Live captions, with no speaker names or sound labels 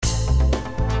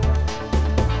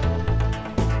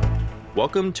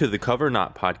Welcome to the Cover or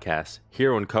Not podcast.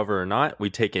 Here on Cover or Not,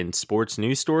 we take in sports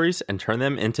news stories and turn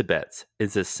them into bets.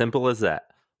 It's as simple as that.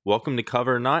 Welcome to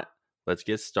Cover or Not. Let's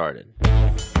get started.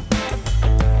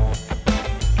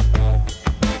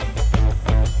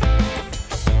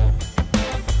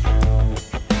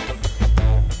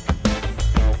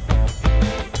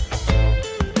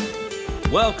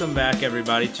 Welcome back,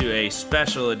 everybody, to a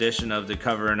special edition of the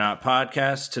Cover or Not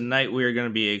podcast. Tonight, we are going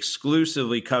to be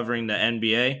exclusively covering the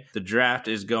NBA. The draft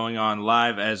is going on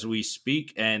live as we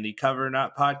speak, and the Cover or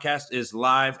Not podcast is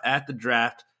live at the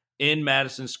draft in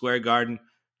Madison Square Garden.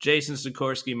 Jason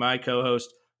Sikorsky, my co-host.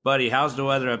 Buddy, how's the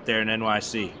weather up there in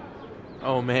NYC?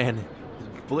 Oh, man.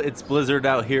 It's blizzard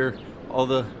out here. All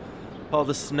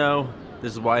the snow.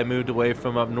 This is why I moved away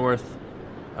from up north.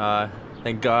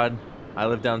 Thank God. I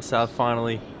live down south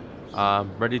finally.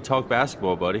 Ready to talk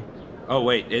basketball, buddy. Oh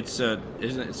wait, it's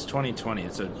 2020.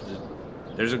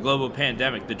 There's a global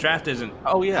pandemic. The draft isn't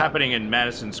happening in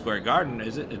Madison Square Garden,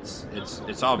 is it?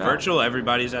 It's all virtual.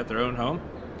 Everybody's at their own home.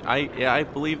 I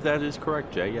believe that is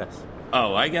correct, Jay. Yes.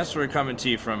 Oh, I guess we're coming to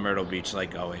you from Myrtle Beach,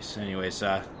 like always. Anyways,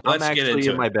 let's get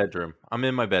into in my bedroom. I'm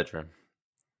in my bedroom.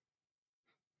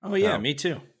 Oh yeah, me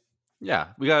too. Yeah,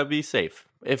 we gotta be safe.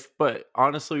 But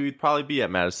honestly, we'd probably be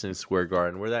at Madison Square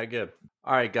Garden. We're that good.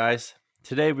 All right, guys.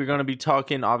 Today we're going to be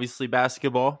talking, obviously,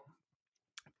 basketball.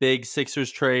 Big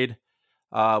Sixers trade.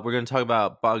 We're going to talk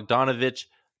about Bogdanović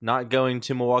not going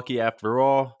to Milwaukee after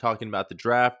all. Talking about the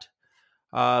draft.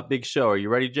 Big show. Are you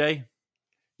ready, Jay?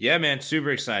 Yeah, man. Super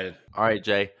excited. All right,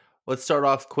 Jay. Let's start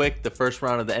off quick. The first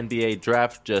round of the NBA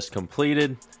draft just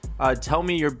completed. Tell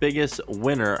me your biggest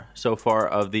winner so far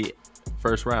of the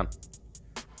first round.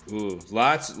 Ooh,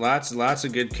 lots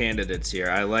of good candidates here.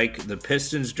 I like the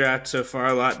Pistons draft so far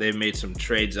a lot. They've made some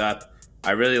trades up.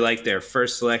 I really like their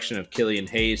first selection of Killian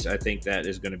Hayes. I think that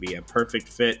is going to be a perfect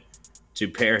fit to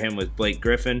pair him with Blake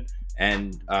Griffin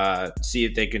and see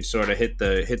if they can sort of hit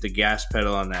the gas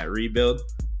pedal on that rebuild.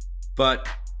 But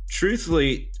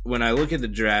truthfully, when I look at the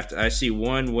draft, I see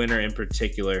one winner in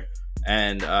particular,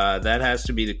 and that has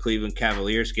to be the Cleveland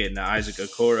Cavaliers getting Isaac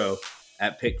Okoro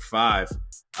at pick 5.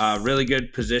 Really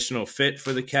good positional fit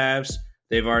for the Cavs.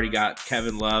 They've already got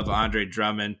Kevin Love, Andre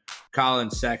Drummond, Colin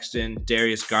Sexton,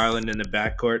 Darius Garland in the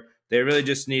backcourt. They really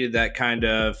just needed that kind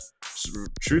of,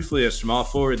 truthfully, a small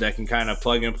forward that can kind of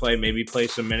plug and play, maybe play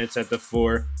some minutes at the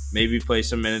 4, maybe play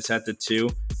some minutes at the 2.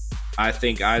 I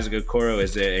think Isaac Okoro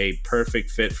is a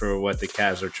perfect fit for what the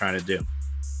Cavs are trying to do.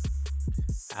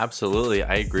 Absolutely.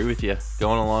 I agree with you.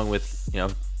 Going along with,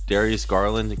 Darius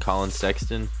Garland and Colin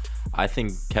Sexton, I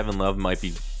think Kevin Love might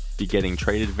be getting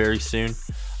traded very soon.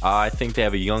 I think they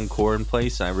have a young core in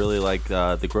place, and I really like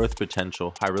the growth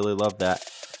potential. I really love that.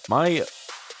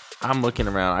 I'm looking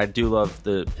around. I do love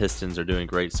the Pistons are doing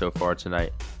great so far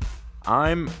tonight.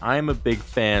 I'm a big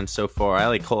fan so far. I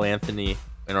like Cole Anthony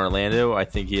in Orlando. I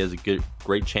think he has a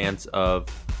great chance of,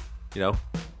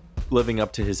 living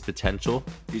up to his potential.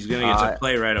 He's going to get to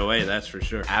play right away, that's for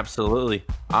sure. Absolutely.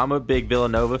 I'm a big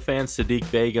Villanova fan.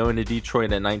 Sadiq Bey going to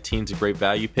Detroit at 19 is a great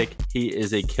value pick. He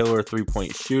is a killer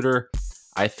three-point shooter.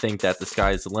 I think that the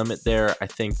sky is the limit there. I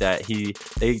think that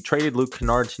they traded Luke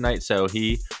Kennard tonight, so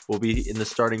he will be in the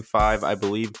starting 5, I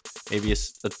believe. Maybe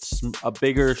a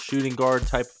bigger shooting guard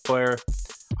type of player.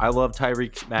 I love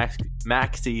Tyreke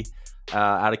Maxey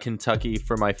out of Kentucky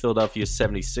for my Philadelphia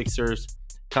 76ers.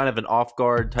 Kind of an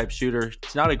off-guard type shooter.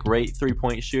 He's not a great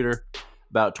three-point shooter,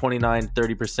 about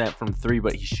 29-30% from 3,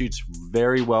 but he shoots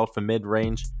very well from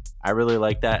mid-range. I really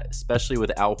like that, especially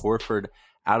with Al Horford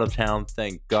out of town,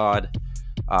 thank God.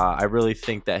 I really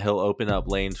think that he'll open up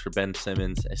lanes for Ben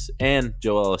Simmons and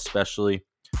Joel especially.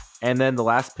 And then the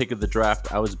last pick of the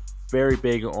draft, I was very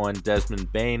big on Desmond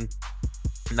Bane.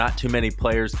 Not too many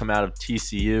players come out of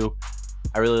TCU.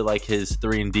 I really like his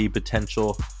 3-and-D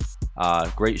potential.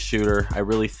 Great shooter. I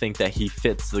really think that he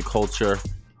fits the culture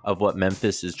of what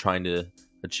Memphis is trying to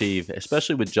achieve,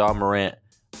 especially with Ja Morant.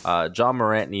 Ja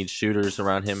Morant needs shooters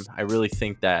around him. I really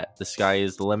think that the sky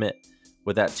is the limit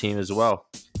with that team as well.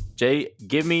 Jay,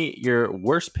 give me your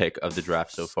worst pick of the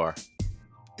draft so far.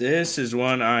 This is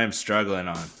one I'm struggling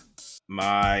on.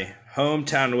 My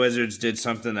hometown Wizards did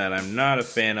something that I'm not a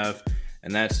fan of,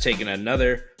 and that's taking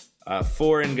another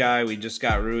foreign guy. We just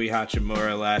got Rui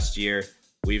Hachimura last year.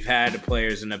 We've had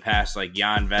players in the past like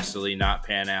Jan Vesely not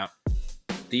pan out.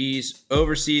 These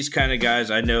overseas kind of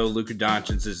guys, I know Luka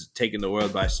Doncic is taking the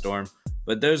world by storm,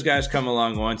 but those guys come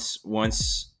along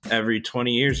once every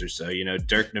 20 years or so.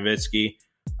 Dirk Nowitzki,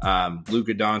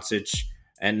 Luka Doncic,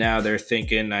 and now they're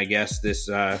thinking, I guess, this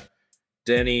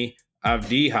Denny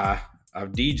Avdija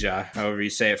Avdija, however you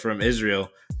say it, from Israel,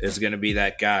 is going to be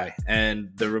that guy.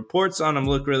 And the reports on him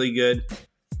look really good.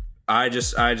 I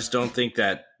just don't think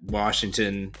that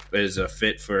Washington is a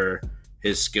fit for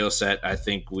his skill set. I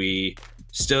think we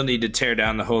still need to tear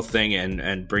down the whole thing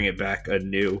and bring it back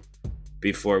anew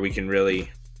before we can really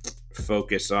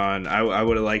focus on. I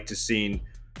would have liked to seen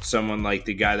someone like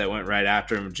the guy that went right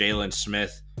after him, Jalen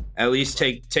Smith, at least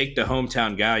take the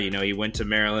hometown guy. You know, he went to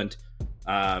Maryland,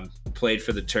 played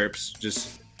for the Terps.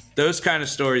 Just those kind of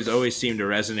stories always seem to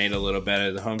resonate a little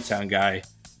better. The hometown guy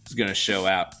is going to show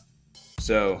out.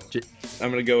 So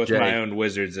I'm going to go with my own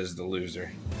Wizards as the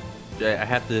loser.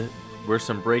 Jay, we're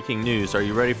some breaking news. Are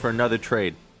you ready for another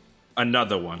trade?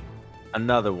 Another one.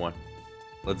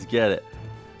 Let's get it.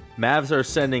 Mavs are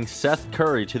sending Seth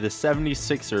Curry to the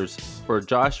 76ers for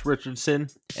Josh Richardson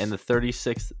and the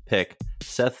 36th pick.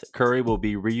 Seth Curry will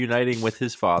be reuniting with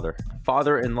his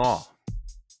father-in-law.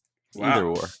 Wow. Either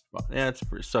or. Yeah, it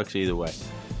sucks either way.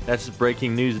 That's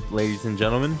breaking news, ladies and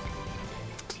gentlemen.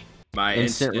 My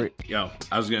instant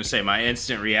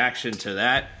reaction to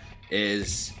that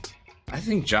is I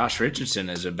think Josh Richardson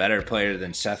is a better player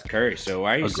than Seth Curry. So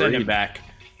why are you sending back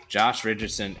Josh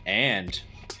Richardson and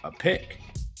a pick?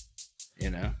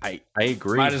 You know, I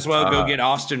agree. Might as well go get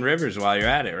Austin Rivers while you're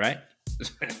at it, right?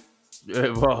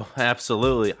 Well,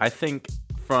 absolutely. I think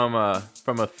from a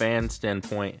fan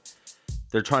standpoint,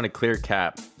 they're trying to clear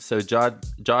cap. So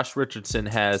Josh Richardson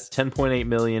has $10.8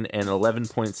 million and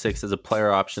 $11.6 as a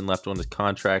player option left on his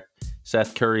contract.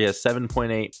 Seth Curry has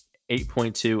 $7.8,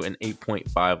 $8.2, and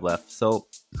 $8.5 left. So,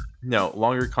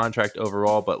 longer contract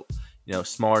overall, but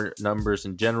smaller numbers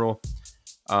in general.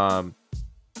 I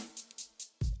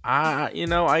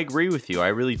agree with you. I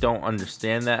really don't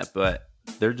understand that, but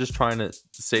they're just trying to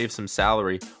save some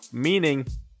salary. Meaning,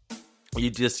 you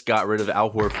just got rid of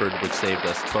Al Horford, which saved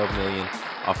us $12 million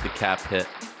off the cap hit.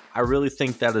 I really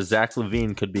think that a Zach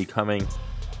LaVine could be coming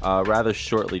rather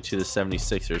shortly to the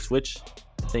 76ers, which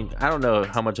I don't know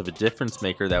how much of a difference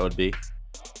maker that would be,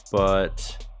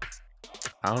 but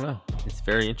I don't know. It's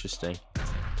very interesting.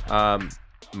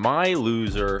 My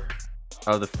loser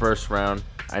of the first round,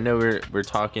 I know we're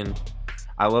talking.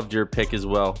 I loved your pick as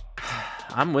well.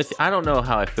 I'm with you. I don't know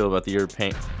how I feel about the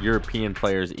European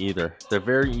players either.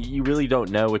 You really don't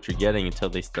know what you're getting until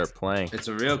they start playing. It's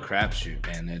a real crapshoot,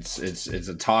 man. It's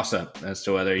a toss up as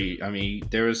to whether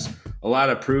there was a lot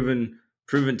of proven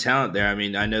talent there. I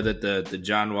mean, I know that the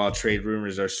John Wall trade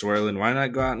rumors are swirling. Why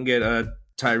not go out and get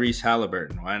Tyrese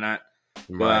Halliburton? Why not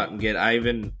go out and get? I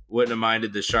even wouldn't have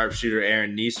minded the sharpshooter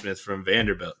Aaron Nesmith from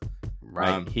Vanderbilt.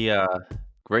 Right. He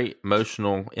great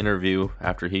emotional interview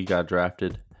after he got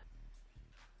drafted.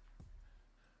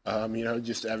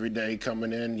 Just every day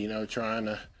coming in, trying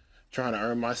to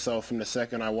earn myself from the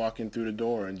second I walk in through the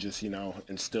door and just,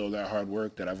 instill that hard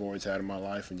work that I've always had in my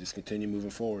life and just continue moving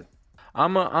forward.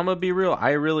 I'm gonna be real.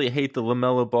 I really hate the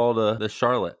LaMelo Ball to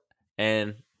Charlotte,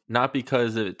 and not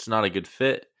because it's not a good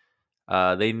fit.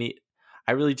 I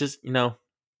really just,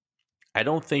 I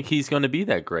don't think he's going to be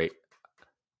that great.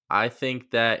 I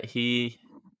think that he's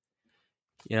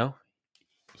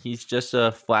just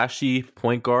a flashy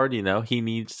point guard. He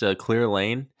needs a clear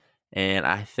lane, and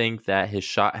I think that his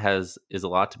shot is a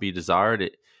lot to be desired. A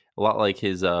lot like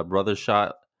his brother's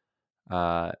shot,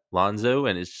 Lonzo,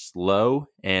 and it's just low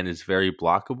and it's very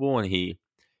blockable. And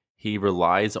he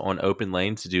relies on open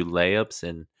lanes to do layups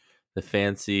and the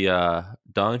fancy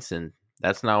dunks, and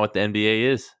that's not what the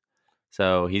NBA is.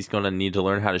 So he's going to need to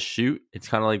learn how to shoot. It's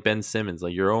kind of like Ben Simmons.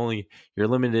 Like you're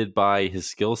limited by his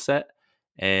skill set.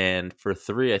 And for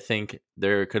three, I think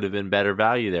there could have been better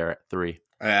value there at three.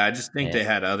 I just think they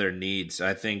had other needs.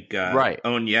 I think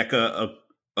Onyeka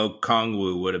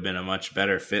Okongwu would have been a much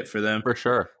better fit for them. For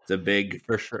sure. The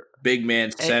big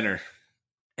man center.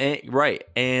 Right.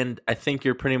 And I think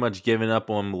you're pretty much giving up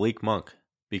on Malik Monk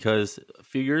because a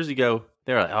few years ago,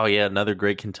 they were like, oh, yeah, another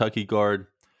great Kentucky guard.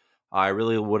 I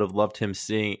really would have loved him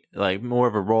seeing like more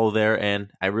of a role there. And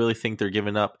I really think they're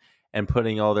giving up and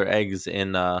putting all their eggs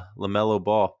in LaMelo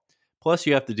Ball. Plus,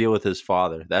 you have to deal with his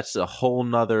father. That's a whole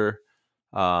nother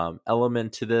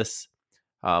element to this.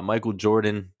 Michael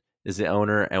Jordan is the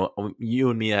owner, and you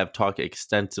and me have talked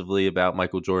extensively about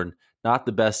Michael Jordan. Not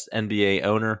the best NBA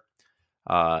owner.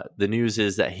 The news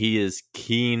is that he is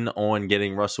keen on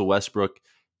getting Russell Westbrook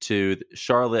to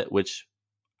Charlotte, which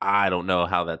I don't know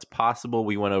how that's possible.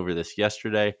 We went over this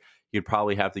yesterday. You'd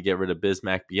probably have to get rid of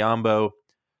Bismack Biyombo,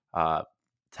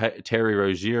 Terry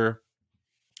Rozier.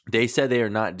 They said they are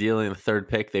not dealing the third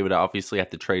pick. They would obviously have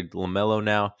to trade LaMelo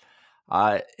now.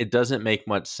 It doesn't make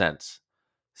much sense.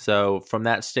 So from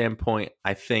that standpoint,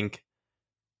 I think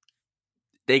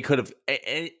they could have.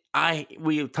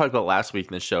 We talked about last week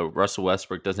in the show. Russell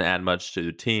Westbrook doesn't add much to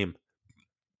the team,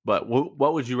 but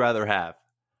what would you rather have,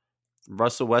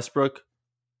 Russell Westbrook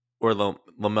or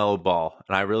LaMelo Ball?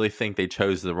 And I really think they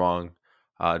chose the wrong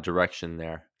direction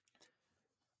there.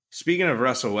 Speaking of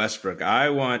Russell Westbrook, I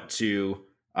want to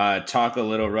talk a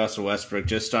little Russell Westbrook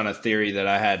just on a theory that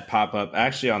I had pop up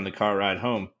actually on the car ride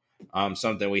home,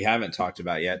 something we haven't talked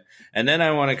about yet. And then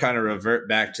I want to kind of revert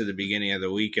back to the beginning of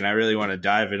the week, and I really want to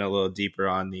dive in a little deeper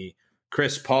on the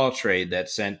Chris Paul trade that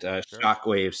sent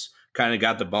shockwaves, kind of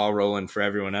got the ball rolling for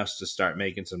everyone else to start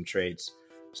making some trades.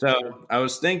 So I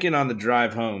was thinking on the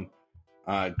drive home,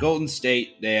 Golden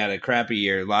State, they had a crappy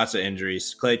year, lots of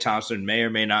injuries. Klay Thompson may or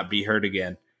may not be hurt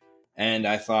again. And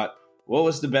I thought, what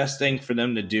was the best thing for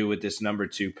them to do with this number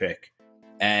 2 pick?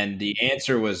 And the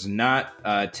answer was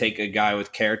not take a guy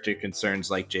with character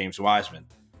concerns like James Wiseman.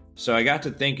 So I got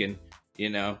to thinking,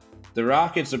 the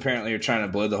Rockets apparently are trying to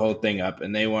blow the whole thing up,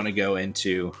 and they want to go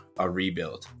into a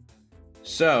rebuild.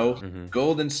 So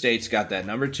Golden State's got that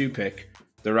number 2 pick.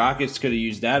 The Rockets could have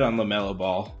used that on LaMelo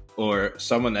Ball or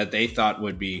someone that they thought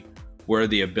would be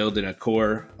worthy of building a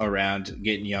core around,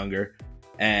 getting younger.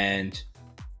 And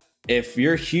if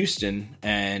you're Houston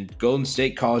and Golden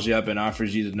State calls you up and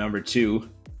offers you the number 2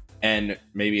 and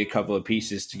maybe a couple of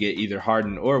pieces to get either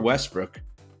Harden or Westbrook,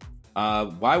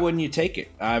 why wouldn't you take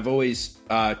it? I've always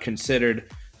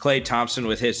considered Klay Thompson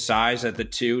with his size at the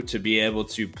 2 to be able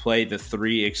to play the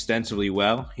 3 extensively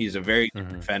well. He's a very good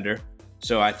defender.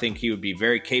 So I think he would be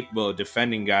very capable of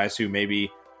defending guys who may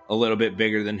be a little bit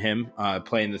bigger than him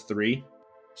playing the 3.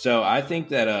 So I think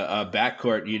that a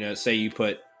backcourt, say you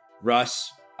put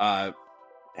Russ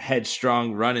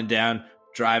headstrong, running down,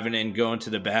 driving in, going to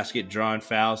the basket, drawing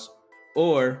fouls,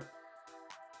 or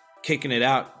kicking it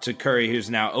out to Curry,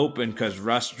 who's now open because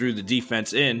Russ drew the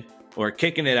defense in, or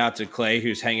kicking it out to Klay,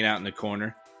 who's hanging out in the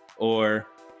corner, or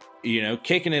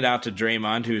kicking it out to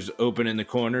Draymond, who's open in the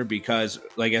corner because,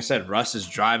 like I said, Russ is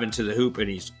driving to the hoop and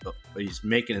he's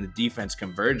making the defense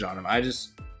converge on him.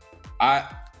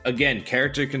 Again,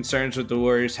 character concerns with the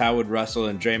Warriors. How would Russell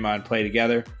and Draymond play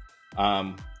together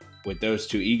with those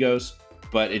 2 egos?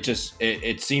 But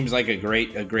it seems like a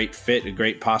great fit, a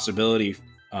great possibility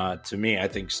to me. I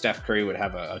think Steph Curry would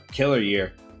have a killer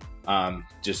year,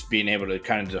 just being able to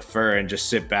kind of defer and just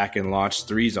sit back and launch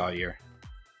threes all year.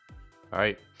 All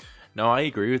right. No, I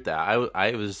agree with that.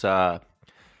 I was, so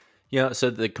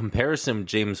the comparison,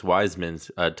 James Wiseman's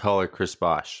taller Chris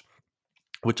Bosh,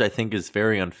 which I think is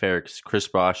very unfair because Chris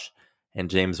Bosh and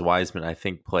James Wiseman, I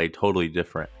think, play totally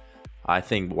different. I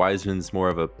think Wiseman's more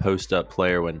of a post-up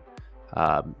player when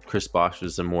Chris Bosh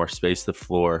is a more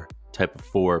space-the-floor type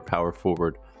of power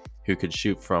forward who could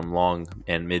shoot from long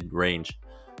and mid-range.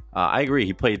 I agree.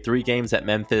 He played 3 games at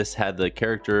Memphis, had the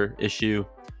character issue,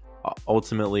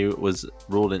 ultimately was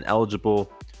ruled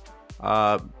ineligible.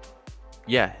 And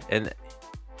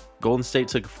Golden State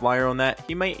took a flyer on that.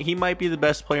 He might be the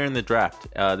best player in the draft.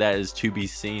 That is to be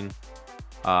seen.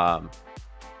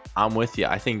 I'm with you.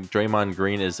 I think Draymond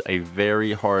Green is a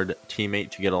very hard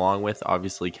teammate to get along with.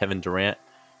 Obviously, Kevin Durant,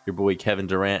 your boy Kevin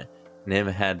Durant, and him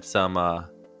had some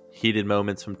heated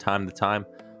moments from time to time.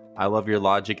 I love your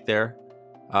logic there.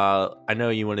 I know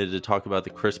you wanted to talk about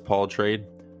the Chris Paul trade.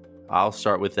 I'll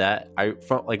start with that.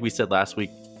 Like we said last week,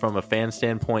 from a fan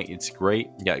standpoint, it's great.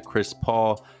 You got Chris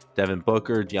Paul, Devin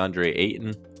Booker, DeAndre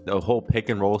Ayton, the whole pick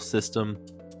and roll system.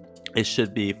 It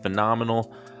should be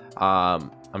phenomenal.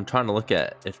 I'm trying to look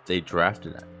at if they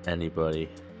drafted anybody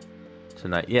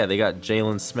tonight. Yeah, they got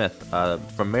Jalen Smith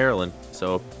from Maryland,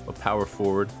 so a power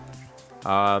forward.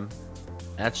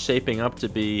 That's shaping up to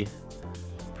be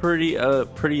pretty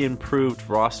improved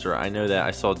roster. I know that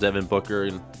I saw Devin Booker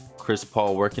and Chris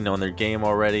Paul working on their game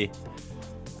already.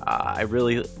 I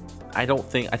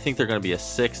think they're going to be a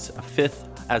 6th, a 5th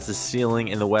as the ceiling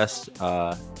in the West,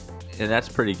 and that's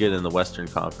pretty good in the Western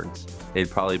Conference. They'd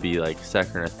probably be like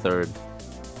 2nd or 3rd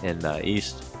in the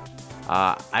East.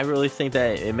 I really think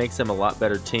that it makes them a lot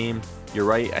better team. You're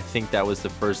right. I think that was the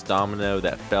first domino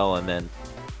that fell, and then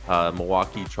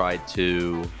Milwaukee tried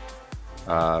to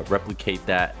replicate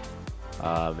that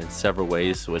in several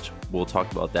ways, which we'll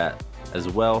talk about that as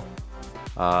well.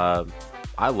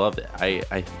 I love it.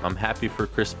 I'm happy for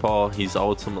Chris Paul. He's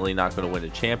ultimately not going to win a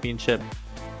championship,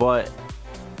 but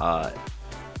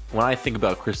when I think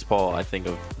about Chris Paul, I think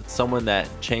of someone that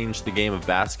changed the game of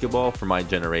basketball for my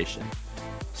generation.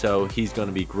 So he's going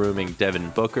to be grooming Devin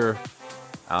Booker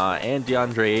and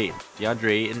DeAndre Ayton.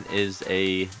 DeAndre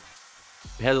Ayton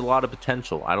has a lot of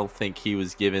potential. I don't think he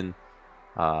was given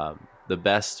the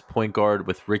best point guard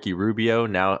with Ricky Rubio.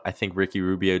 Now I think Ricky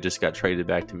Rubio just got traded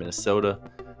back to Minnesota.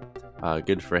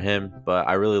 Good for him. But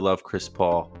I really love Chris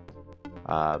Paul.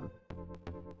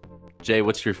 Jay,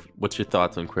 what's your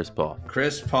thoughts on Chris Paul?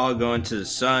 Chris Paul going to the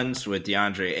Suns with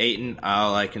DeAndre Ayton.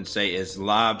 All I can say is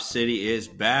Lob City is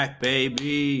back,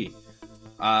 baby.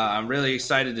 I'm really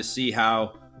excited to see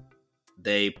how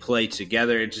they play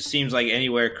together. It just seems like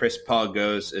anywhere Chris Paul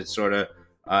goes, it sort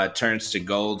of turns to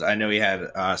gold. I know he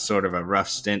had sort of a rough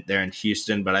stint there in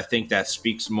Houston, but I think that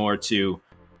speaks more to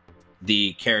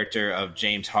the character of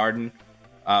James Harden,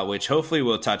 which hopefully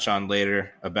we'll touch on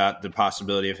later about the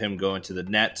possibility of him going to the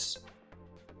Nets.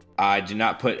 I do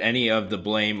not put any of the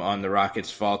blame on the Rockets'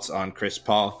 faults on Chris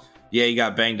Paul. Yeah, he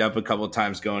got banged up a couple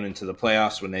times going into the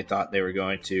playoffs when they thought they were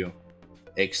going to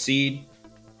exceed.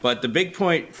 But the big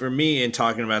point for me in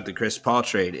talking about the Chris Paul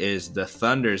trade is the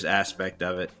Thunder's aspect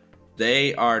of it.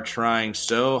 They are trying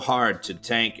so hard to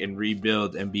tank and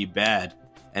rebuild and be bad,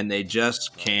 and they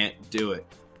just can't do it.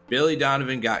 Billy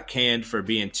Donovan got canned for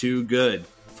being too good,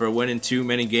 for winning too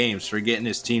many games, for getting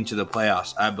his team to the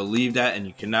playoffs. I believe that, and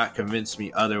you cannot convince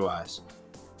me otherwise.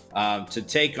 To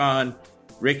take on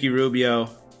Ricky Rubio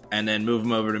and then move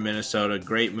him over to Minnesota,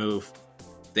 great move.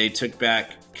 They took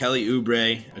back Kelly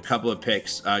Oubre, a couple of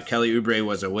picks. Kelly Oubre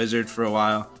was a Wizard for a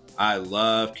while. I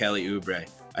love Kelly Oubre.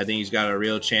 I think he's got a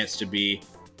real chance to be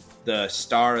the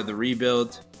star of the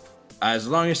rebuild. As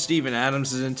long as Steven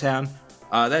Adams is in town,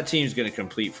 that team's going to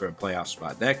compete for a playoff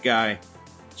spot. That guy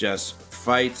just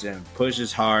fights and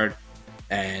pushes hard,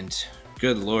 and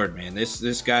good Lord, man,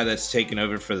 this guy that's taken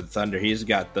over for the Thunder, he's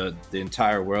got the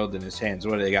entire world in his hands.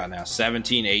 What do they got now?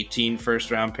 17, 18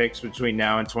 first-round picks between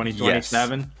now and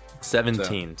 2027? Yes.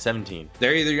 17.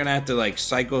 They're either going to have to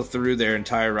cycle through their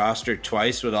entire roster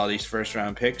twice with all these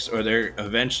first-round picks, or they're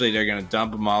going to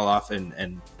dump them all off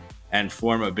and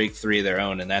form a big three of their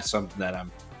own, and that's something that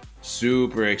I'm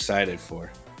super excited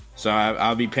for. So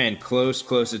I'll be paying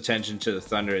close attention to the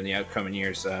Thunder in the upcoming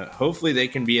years. Hopefully they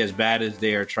can be as bad as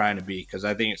they are trying to be, because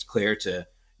I think it's clear to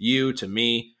you, to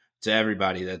me, to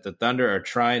everybody that the Thunder are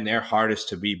trying their hardest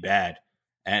to be bad,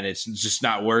 and it's just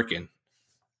not working.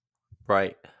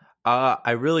 Right.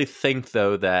 I really think,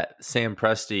 though, that Sam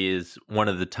Presti is one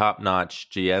of the top-notch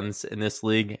GMs in this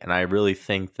league, and I really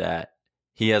think that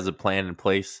he has a plan in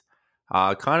place,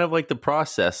 kind of like the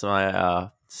process,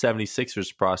 my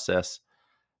 76ers process.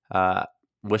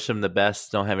 Wish him the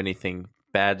best. Don't have anything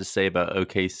bad to say about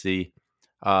OKC.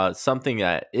 Something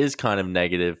that is kind of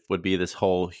negative would be this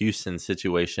whole Houston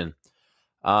situation.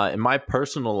 In my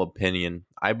personal opinion,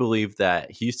 I believe that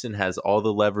Houston has all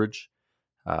the leverage.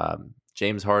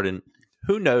 James Harden,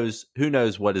 who knows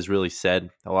what is really said?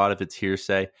 A lot of it's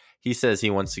hearsay. He says he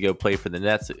wants to go play for the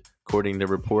Nets, according to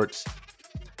reports.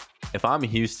 If I'm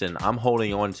Houston, I'm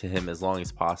holding on to him as long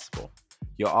as possible.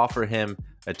 You offer him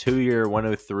a 2-year,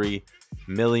 $103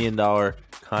 million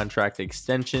contract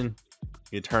extension.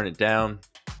 You turn it down.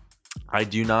 I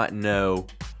do not know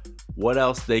what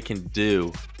else they can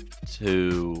do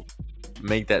to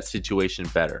make that situation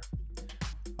better.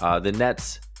 The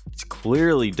Nets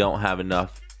clearly don't have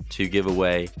enough to give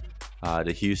away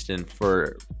to Houston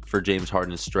for James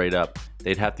Harden straight up.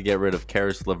 They'd have to get rid of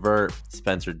Karis LeVert,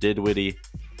 Spencer Dinwiddie,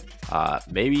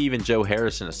 maybe even Joe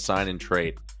Harrison, a sign and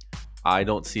trade. I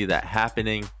don't see that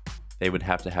happening. They would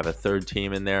have to have a third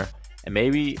team in there. And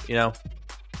maybe,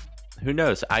 who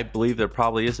knows? I believe there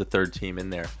probably is a third team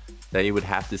in there. They would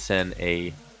have to send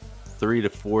a 3 to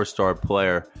 4 star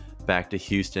player back to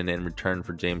Houston in return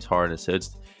for James Harden. So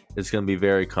it's going to be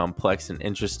very complex and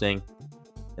interesting.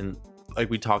 And like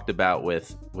we talked about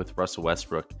with Russell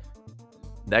Westbrook,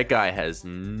 that guy has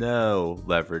no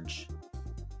leverage.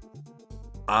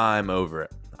 I'm over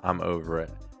it.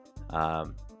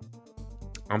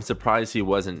 I'm surprised he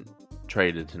wasn't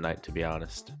traded tonight, to be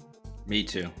honest. Me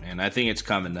too, and I think it's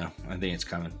coming though. I think it's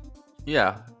coming.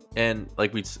 Yeah, and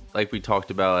like we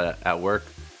talked about at work,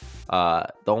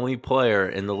 the only player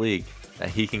in the league that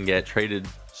he can get traded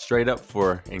straight up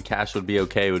for and cash would be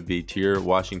okay would be to your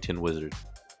Washington Wizards.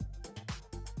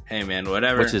 Hey man,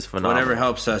 whatever, which is phenomenal. Whatever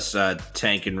helps us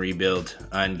tank and rebuild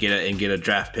and get a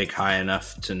draft pick high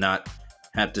enough to not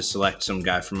have to select some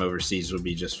guy from overseas would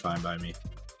be just fine by me.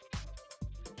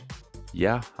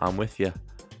 Yeah, I'm with you.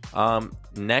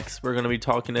 Next, we're going to be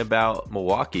talking about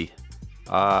Milwaukee.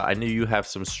 I knew you have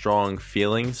some strong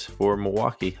feelings for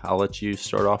Milwaukee. I'll let you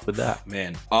start off with that.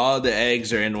 Man, all the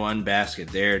eggs are in one basket.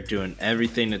 They're doing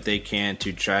everything that they can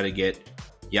to try to get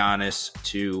Giannis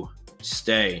to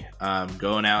stay.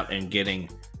 Going out and getting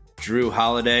Drew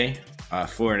Holiday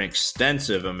for an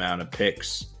extensive amount of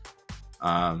picks.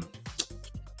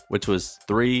 Which was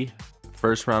 3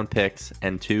 first-round picks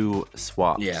and 2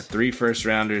 swaps. Yeah, 3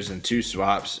 first-rounders and 2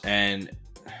 swaps. And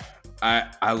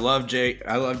I love Jake.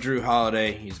 I love Drew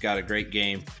Holiday. He's got a great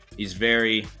game. He's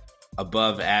very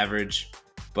above average,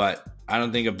 but I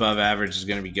don't think above average is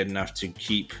going to be good enough to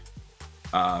keep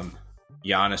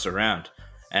Giannis around.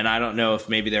 And I don't know if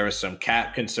maybe there was some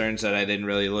cap concerns that I didn't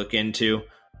really look into,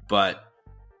 but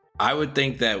I would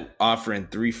think that offering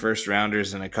 3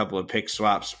 first-rounders and a couple of pick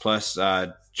swaps plus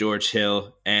George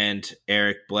Hill and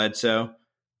Eric Bledsoe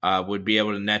would be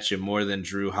able to net you more than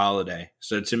Drew Holiday.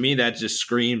 So to me, that just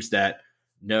screams that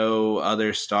no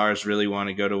other stars really want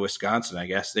to go to Wisconsin. I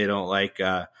guess they don't like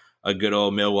a good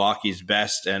old Milwaukee's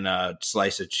best and a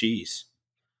slice of cheese.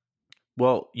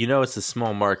 Well, it's a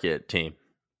small market team,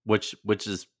 which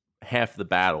is half the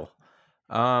battle.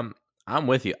 I'm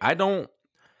with you. I don't,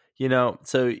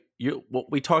 so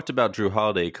we talked about Drew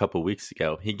Holiday a couple weeks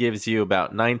ago. He gives you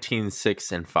about 19,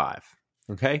 6, and 5.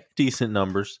 Okay, decent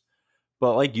numbers.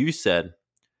 But like you said,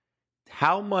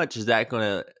 how much is that going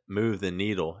to move the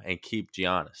needle and keep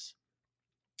Giannis?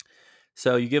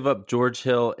 So you give up George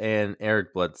Hill and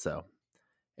Eric Bledsoe.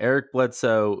 Eric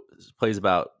Bledsoe plays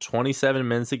about 27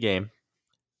 minutes a game,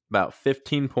 about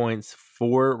 15 points,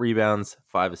 4 rebounds,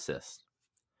 5 assists.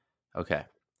 Okay.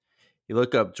 You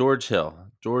look up George Hill.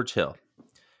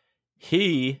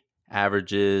 He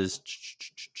averages,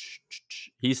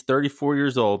 he's 34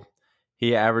 years old.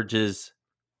 He averages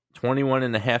 21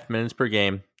 and a half minutes per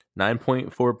game,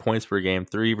 9.4 points per game,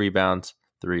 3 rebounds,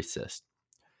 3 assists.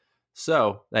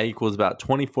 So that equals about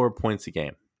 24 points a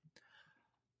game.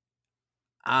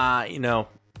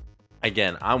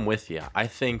 Again, I'm with you. I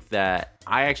think that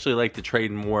I actually like to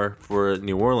trade more for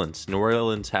New Orleans. New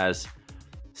Orleans has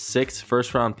 6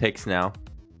 first-round picks now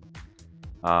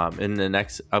in the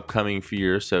next upcoming few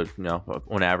years. So,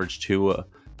 on average, two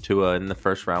in the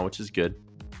first round, which is good.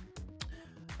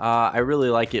 I really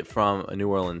like it from a New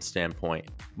Orleans standpoint.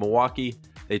 Milwaukee,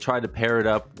 they tried to pair it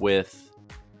up with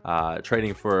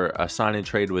trading for a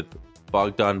sign-and-trade with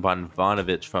Bogdan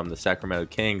Bogdanovic from the Sacramento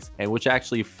Kings, and which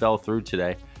actually fell through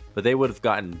today. But they would have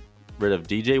gotten rid of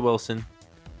DJ Wilson,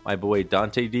 my boy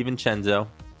Dante DiVincenzo,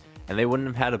 and they wouldn't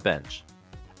have had a bench.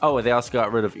 Oh, and they also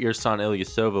got rid of Ersan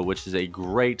Ilyasova, which is a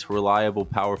great, reliable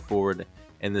power forward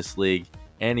in this league,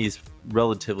 and he's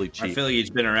relatively cheap. I feel like he's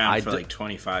been around for like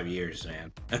 25 years,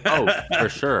 man. Oh, for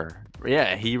sure.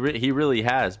 Yeah, he really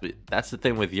has. But that's the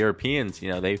thing with Europeans,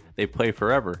 they play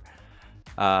forever.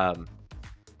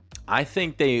 I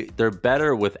think they're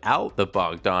better without the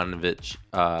Bogdanovic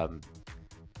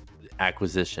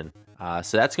acquisition.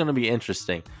 So that's going to be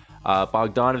interesting.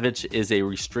 Bogdanovic is a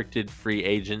restricted free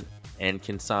agent and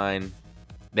can sign.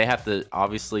 They have to,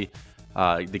 obviously,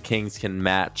 the Kings can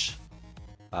match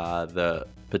the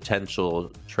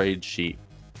potential trade sheet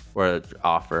or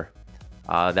offer.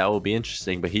 That will be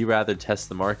interesting, but he'd rather test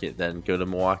the market than go to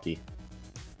Milwaukee.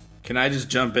 Can I just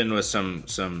jump in with some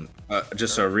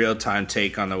just a real-time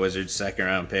take on the Wizards'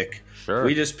 second-round pick? Sure.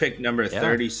 We just picked number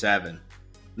 37.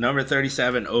 Number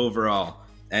 37 overall,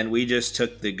 and we just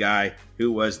took the guy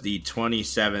who was the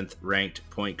 27th ranked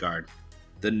point guard,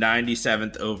 the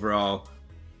 97th overall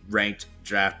ranked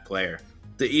draft player.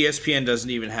 The ESPN doesn't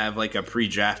even have like a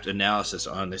pre-draft analysis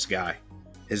on this guy.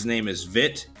 His name is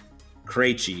Vit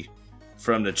Krejci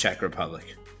from the Czech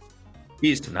Republic.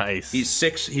 He's nice. He's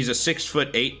a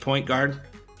 6'8" point guard.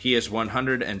 He is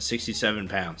 167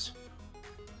 pounds.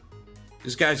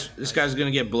 This guy's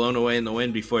gonna get blown away in the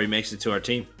wind before he makes it to our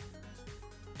team.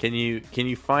 Can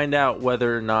you find out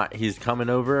whether or not he's coming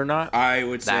over or not? I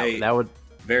would say that would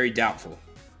very doubtful.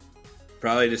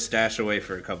 Probably to stash away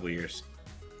for a couple years.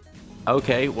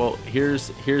 Okay, well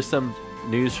here's some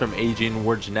news from Adrian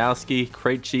Wojnarowski.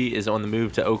 Krejci is on the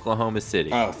move to Oklahoma City.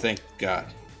 Oh, thank God.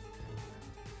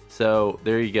 So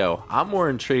there you go. I'm more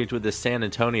intrigued with the San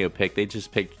Antonio pick. They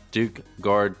just picked Duke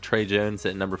guard Trey Jones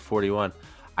at number 41.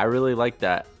 I really like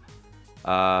that.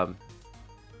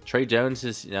 Trey Jones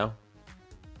is,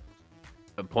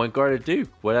 a point guard at Duke.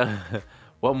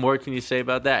 What more can you say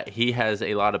about that? He has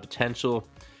a lot of potential.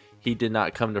 He did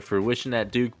not come to fruition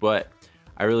at Duke, but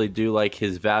I really do like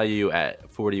his value at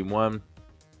 41.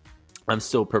 I'm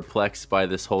still perplexed by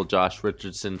this whole Josh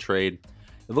Richardson trade.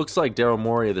 It looks like Daryl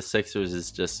Morey of the Sixers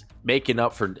is just making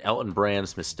up for Elton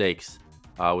Brand's mistakes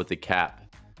with the cap.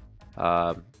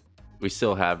 We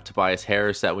still have Tobias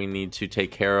Harris that we need to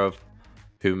take care of,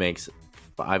 who makes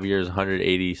 5 years,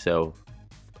 180, so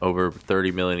over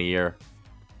 $30 million a year.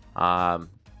 I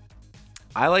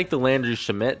like the Landry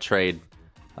Shamet trade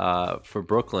for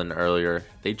Brooklyn earlier.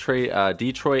 They trade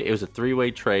Detroit. It was a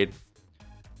 3-way trade.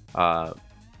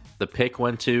 The pick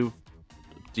went to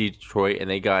Detroit, and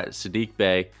they got Sadiq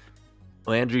Bey.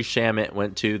 Landry Shamet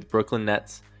went to the Brooklyn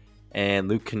Nets, and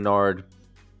Luke Kennard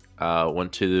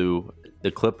went to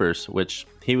the Clippers, which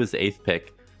he was the 8th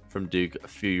pick from Duke a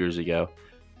few years ago.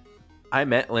 I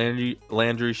met Landry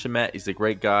Shamet. He's a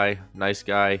great guy, nice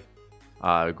guy,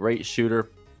 great shooter.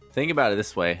 Think about it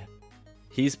this way.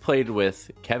 He's played with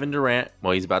Kevin Durant.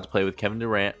 Well, he's about to play with Kevin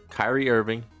Durant, Kyrie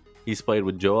Irving. He's played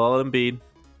with Joel Embiid.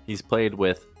 He's played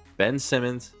with Ben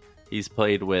Simmons. He's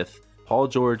played with Paul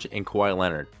George and Kawhi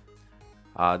Leonard.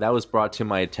 That was brought to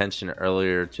my attention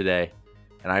earlier today.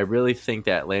 And I really think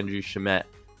that Landry Shamet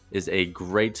is a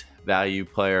great value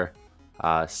player.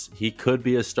 He could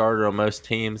be a starter on most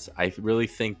teams. I really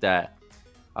think that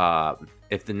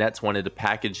if the Nets wanted to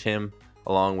package him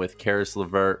along with Karis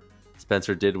LeVert,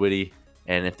 Spencer Dinwiddie,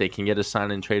 and if they can get a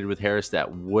sign and trade with Harris,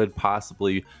 that would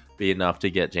possibly be enough to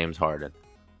get James Harden.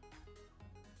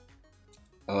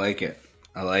 I like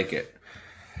it.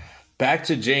 Back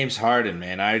to James Harden,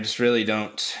 man. I just really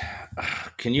don't.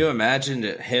 Can you imagine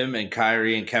that him and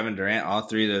Kyrie and Kevin Durant, all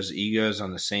three of those egos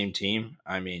on the same team?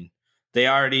 I mean,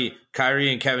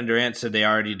 Kyrie and Kevin Durant said they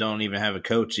already don't even have a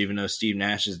coach, even though Steve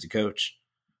Nash is the coach.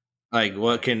 Like,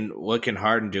 what can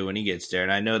Harden do when he gets there?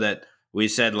 And I know that we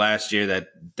said last year that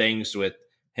things with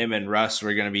him and Russ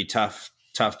were going to be tough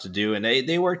to do, and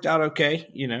they worked out okay.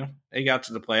 You know, they got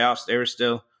to the playoffs. They were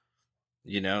still,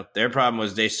 you know, their problem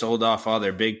was they sold off all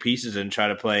their big pieces and try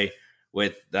to play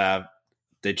with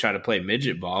they try to play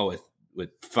midget ball with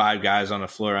 5 guys on the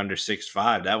floor under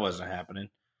 6'5". That wasn't happening.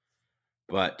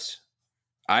 But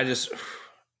I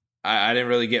didn't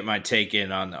really get my take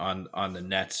in on the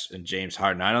Nets and James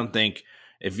Harden. I don't think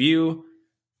if you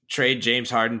trade James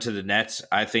Harden to the Nets,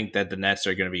 I think that the Nets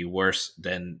are going to be worse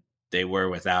than they were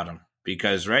without him.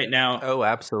 Because right now, oh,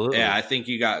 absolutely, yeah, I think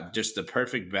you got just the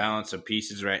perfect balance of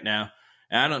pieces right now.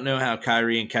 And I don't know how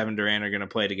Kyrie and Kevin Durant are going to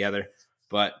play together,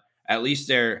 but at least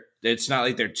it's not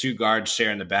like they're 2 guards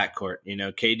sharing the backcourt. You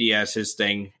know, KD has his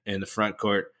thing in the front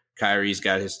court. Kyrie's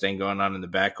got his thing going on in the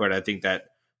backcourt. I think that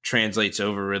translates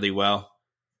over really well.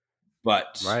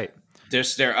 But right.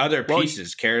 There are other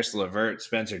pieces, Karis LeVert,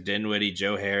 Spencer Dinwiddie,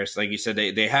 Joe Harris. Like you said,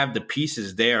 they have the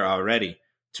pieces there already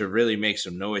to really make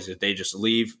some noise if they just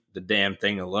leave the damn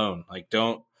thing alone. Like,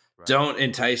 don't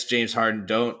entice James Harden.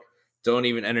 Don't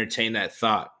even entertain that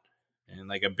thought. And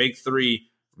like a big 3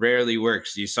 rarely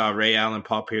works. You saw Ray Allen,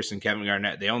 Paul Pierce, and Kevin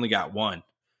Garnett. They only got 1.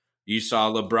 You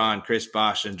saw LeBron, Chris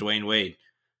Bosh, and Dwayne Wade.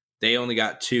 They only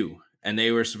got 2. And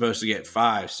they were supposed to get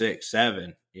 5, 6,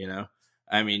 7, you know?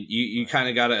 I mean, you kind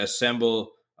of got to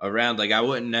assemble around. Like, I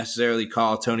wouldn't necessarily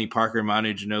call Tony Parker,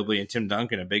 Manu Ginobili, and Tim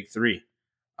Duncan a big 3.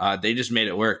 They just made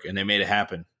it work, and they made it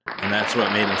happen. And that's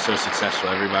what made them so successful.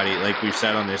 Everybody, like we've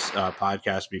said on this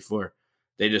podcast before,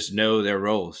 they just know their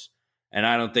roles. And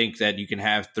I don't think that you can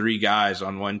have 3 guys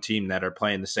on one team that are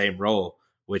playing the same role,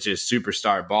 which is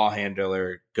superstar ball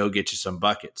handler, go get you some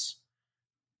buckets.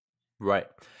 Right.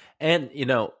 And, you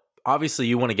know, obviously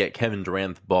you want to get Kevin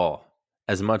Durant the ball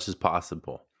as much as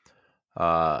possible.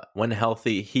 When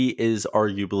healthy, he is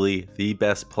arguably the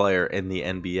best player in the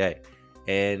NBA.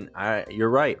 And you're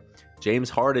right. James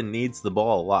Harden needs the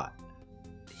ball a lot.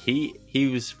 He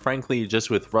was frankly just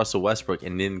with Russell Westbrook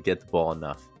and didn't get the ball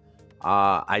enough.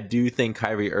 I do think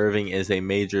Kyrie Irving is a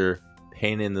major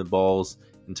pain in the balls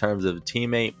in terms of a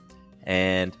teammate.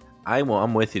 And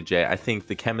I'm with you, Jay. I think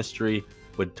the chemistry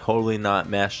would totally not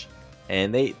mesh.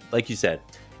 And they, like you said,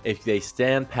 if they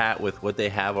stand pat with what they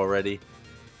have already,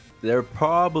 they're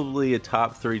probably a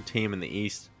top 3 team in the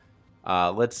East.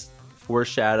 Let's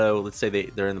foreshadow. Let's say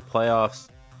they're in the playoffs.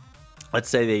 Let's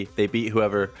say they beat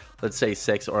whoever. Let's say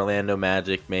 6 Orlando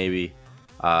Magic, maybe.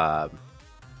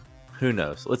 Who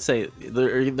knows? Let's say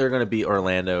they're going to beat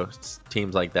Orlando,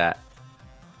 teams like that.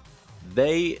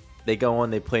 They go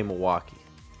on, they play Milwaukee.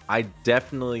 I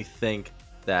definitely think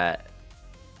that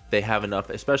they have enough,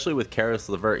 especially with Karis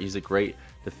LeVert. He's a great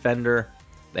defender.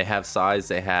 They have size.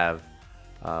 They have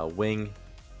wing.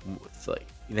 It's like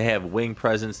they have wing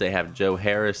presence. They have Joe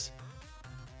Harris.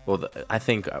 Well, I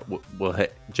think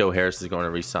Joe Harris is going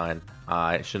to resign.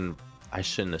 I shouldn't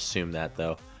assume that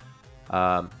though.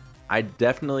 I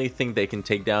definitely think they can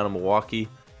take down Milwaukee.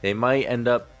 They might end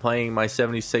up playing my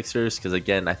 76ers because,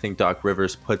 again, I think Doc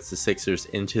Rivers puts the Sixers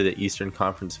into the Eastern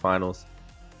Conference Finals.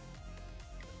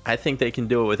 I think they can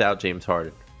do it without James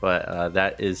Harden, but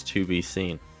that is to be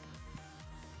seen.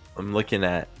 I'm looking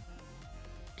at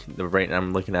the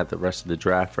rest of the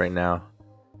draft right now.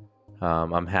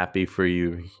 I'm happy for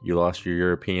you. You lost your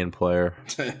European player.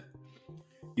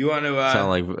 You want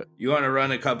to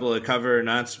run a couple of cover or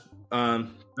nots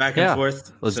back and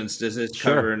forth since this is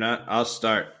cover or not? I'll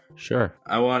start. Sure.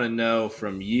 I want to know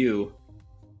from you,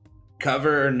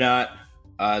 cover or not,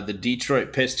 the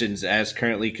Detroit Pistons as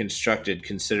currently constructed,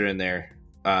 considering their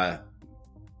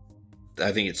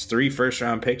I think it's 3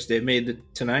 first-round picks they've made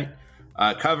tonight.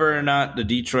 Cover or not, the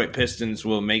Detroit Pistons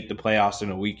will make the playoffs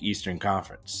in a weak Eastern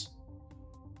Conference.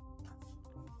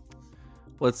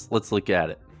 Let's look at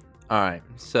it. All right,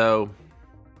 so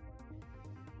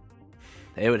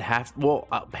they would have. Well,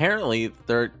 apparently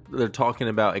they're talking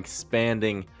about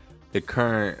expanding the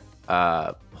current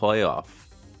playoff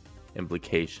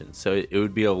implications, so it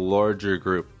would be a larger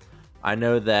group. I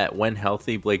know that when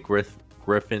healthy, Blake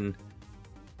Griffin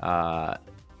does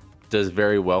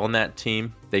very well in that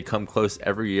team. They come close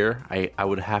every year. I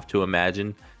would have to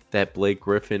imagine that Blake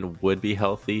Griffin would be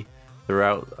healthy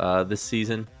throughout this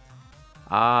season.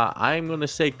 I'm going to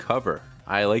say cover.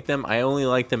 I like them. I only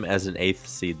like them as an 8th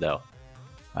seed, though.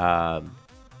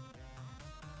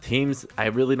 Teams, I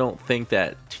really don't think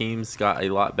that teams got a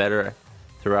lot better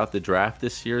throughout the draft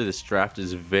this year. This draft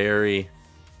is very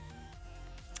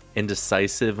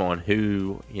indecisive on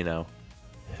who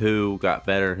got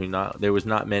better and who not. There was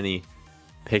not many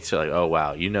picks that are like, oh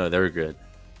wow, they're good.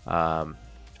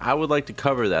 I would like to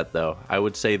cover that though. I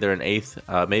would say they're an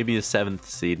 8th, maybe a 7th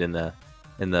seed in the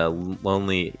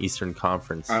lonely Eastern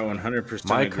Conference. I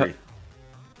 100% agree.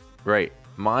 Right,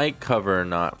 my cover or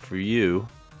not for you.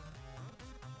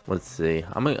 Let's see.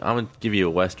 I'm gonna give you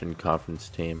a Western Conference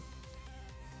team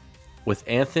with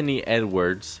Anthony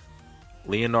Edwards,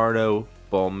 Leonardo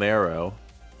Balmero,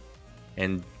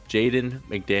 and Jaden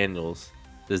McDaniels.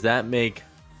 Does that make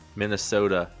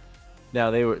Minnesota?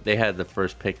 Now they had the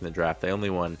first pick in the draft. They only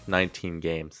won 19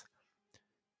 games.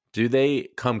 Do they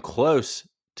come close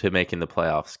to making the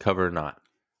playoffs? Cover or not?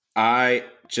 I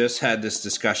just had this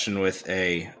discussion with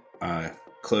a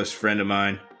close friend of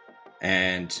mine,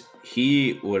 and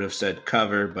he would have said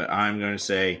cover, but I'm going to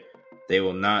say they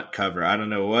will not cover. I don't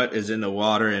know what is in the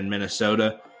water in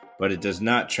Minnesota, but it does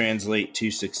not translate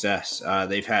to success.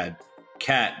 They've had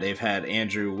Cat, they've had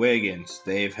Andrew Wiggins,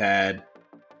 they've had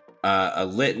a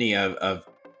litany of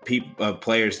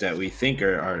players that we think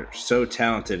are so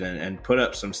talented and put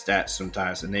up some stats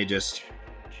sometimes, and they just,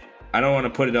 I don't want to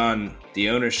put it on the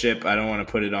ownership, I don't want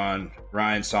to put it on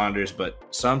Ryan Saunders, but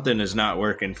something is not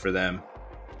working for them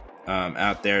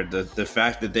out there. The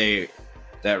fact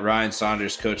that Ryan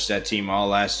Saunders coached that team all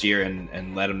last year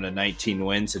and led them to 19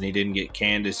 wins and he didn't get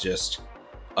canned is just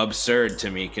absurd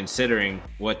to me, considering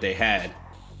what they had,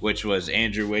 which was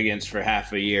Andrew Wiggins for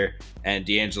half a year and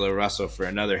D'Angelo Russell for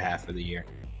another half of the year.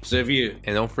 So and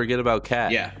don't forget about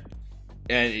Cat.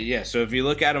 Yeah. So if you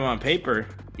look at them on paper,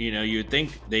 you'd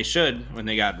think they should. When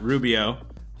they got Rubio,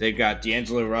 they've got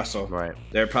D'Angelo Russell. Right.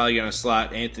 They're probably going to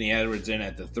slot Anthony Edwards in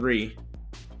at the 3.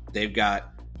 They've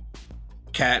got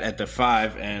Cat at the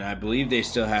 5, and I believe they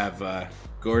still have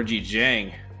Gorgie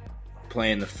Jang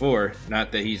playing the 4.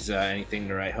 Not that he's anything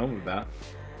to write home about,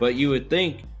 but you would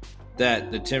think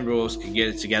that the Timberwolves could get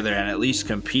it together and at least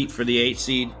compete for the 8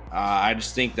 seed. I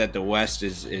just think that the West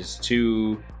is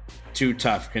too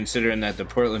tough, considering that the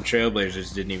Portland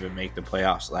Trailblazers didn't even make the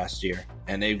playoffs last year,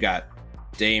 and they've got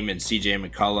Dame and CJ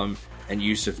McCollum and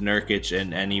Yusuf Nurkic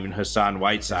and even Hassan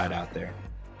Whiteside out there.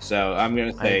 So I'm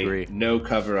going to say no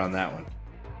cover on that one.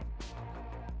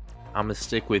 I'm going to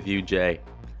stick with you, Jay.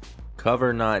 Cover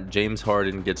or not, James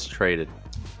Harden gets traded.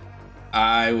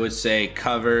 I would say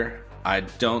cover. I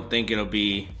don't think it'll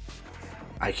be...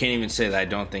 I can't even say that I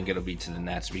don't think it'll be to the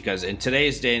Nets, because in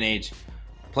today's day and age,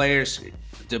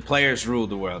 the players rule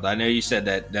the world. I know you said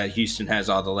that Houston has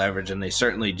all the leverage, and they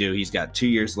certainly do. He's got 2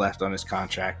 years left on his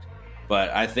contract.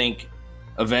 But I think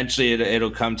eventually it'll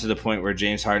come to the point where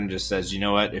James Harden just says, you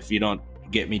know what, if you don't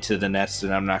get me to the Nets,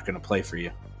 then I'm not going to play for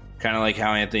you. Kind of like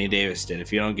how Anthony Davis did.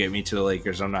 If you don't get me to the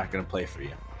Lakers, I'm not going to play for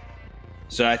you.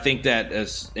 So I think that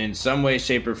in some way,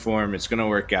 shape, or form, it's going to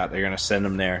work out. They're going to send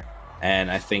him there.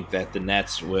 And I think that the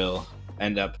Nets will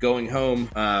end up going home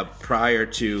prior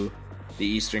to the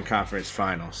Eastern Conference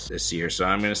Finals this year. So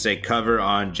I'm going to say cover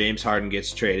on James Harden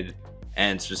gets traded,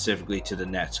 and specifically to the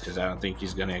Nets, because I don't think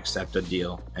he's going to accept a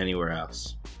deal anywhere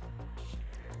else.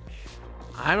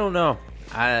 I don't know.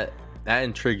 That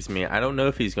intrigues me. I don't know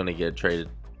if he's going to get traded.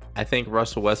 I think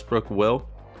Russell Westbrook will.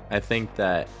 I think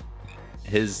that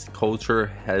his culture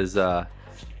has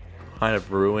kind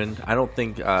of ruined. I don't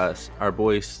think our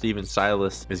boy Steven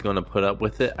Silas is going to put up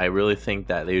with it. I really think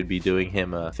that they would be doing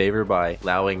him a favor by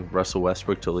allowing Russell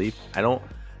Westbrook to leave.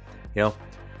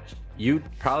 You'd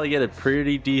probably get a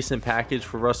pretty decent package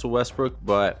for Russell Westbrook,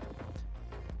 but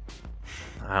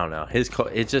I don't know.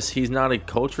 He's not a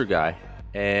culture guy.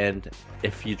 And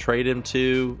if you trade him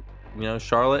to,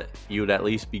 Charlotte, you would at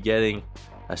least be getting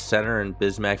a center and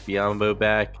Bismack Biyombo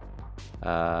back.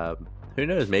 Who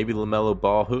knows? Maybe LaMelo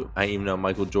Ball. I even know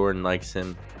Michael Jordan likes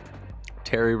him.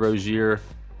 Terry Rozier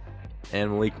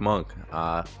and Malik Monk.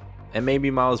 and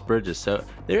maybe Miles Bridges. So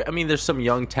there's some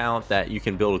young talent that you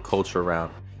can build a culture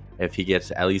around if he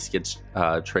gets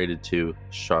traded to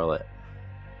Charlotte.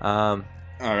 All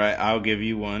right, I'll give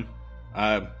you one.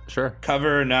 Sure.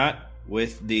 Cover or not,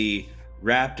 with the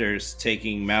Raptors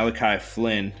taking Malachi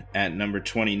Flynn at number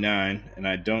 29, and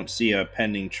I don't see a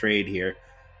pending trade here.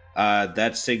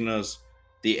 That signals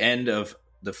the end of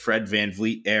the Fred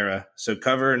VanVleet era. So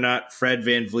cover or not, Fred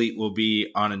VanVleet will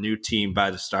be on a new team by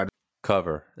the start.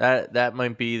 Cover. That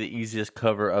might be the easiest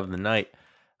cover of the night.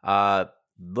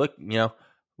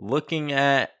 Looking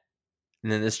at,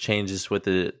 and then this changes with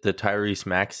the Tyrese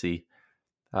Maxey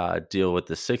deal with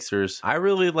the Sixers. I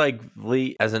really like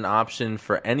Vliet as an option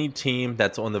for any team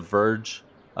that's on the verge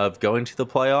of going to the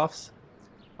playoffs.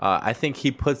 I think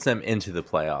he puts them into the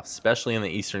playoffs, especially in the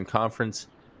Eastern Conference.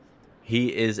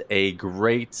 He is a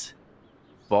great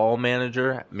ball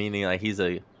manager, meaning like he's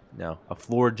a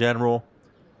floor general.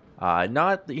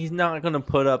 He's not going to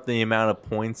put up the amount of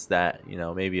points that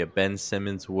maybe a Ben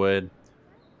Simmons would,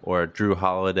 or a Drew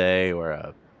Holiday, or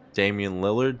a Damian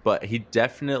Lillard, but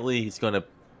he's going to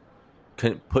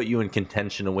put you in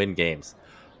contention to win games.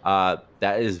 That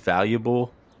is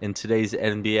valuable in today's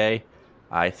NBA.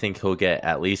 I think he'll get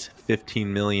at least $15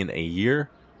 million a year,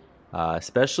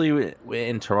 especially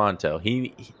in Toronto.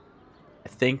 I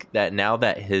think that now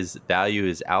that his value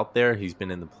is out there, he's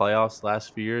been in the playoffs the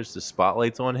last few years, the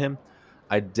spotlight's on him.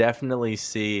 I definitely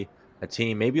see a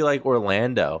team maybe like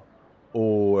Orlando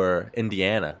or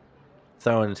Indiana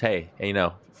throwing, hey,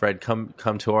 Fred, come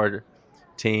to our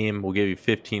team. We'll give you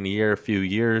 15 a year, a few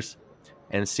years,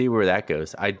 and see where that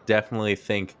goes. I definitely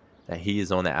think that he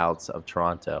is on the outs of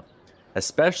Toronto,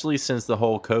 especially since the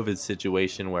whole COVID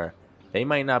situation where they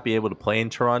might not be able to play in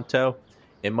Toronto.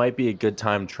 It might be a good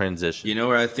time transition. You know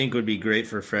where I think would be great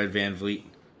for Fred VanVleet?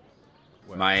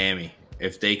 Miami.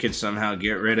 If they could somehow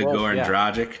get rid of Goran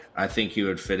Dragic, I think he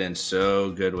would fit in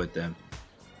so good with them.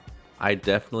 I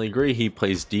definitely agree. He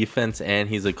plays defense and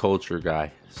he's a culture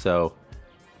guy. So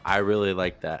I really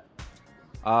like that.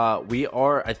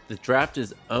 The draft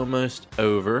is almost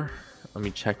over. Let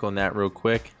me check on that real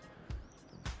quick.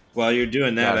 While you're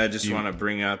doing that, I just want to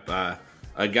bring up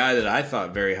a guy that I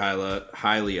thought very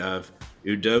highly of.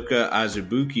 Udoka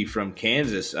Azubuike from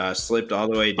Kansas slipped all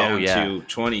the way down to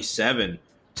 27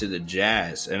 to the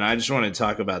Jazz. And I just want to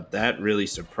talk about that. Really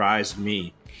surprised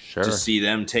me to see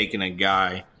them taking a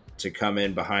guy to come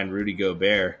in behind Rudy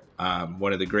Gobert,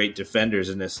 one of the great defenders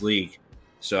in this league.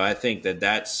 So I think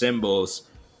that symbols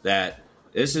that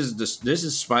this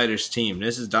is Spider's team.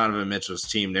 This is Donovan Mitchell's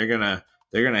team. They're gonna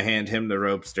hand him the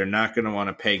ropes. They're not gonna want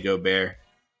to pay Gobert.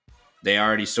 They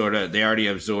already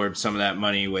absorbed some of that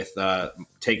money with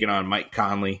taking on Mike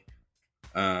Conley.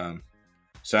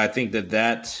 So I think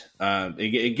that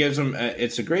it gives them.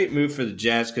 It's a great move for the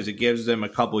Jazz because it gives them a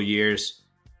couple years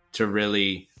to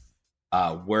really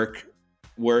work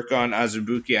on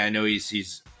Azubuike. I know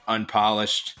he's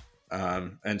unpolished,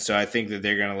 and so I think that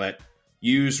they're going to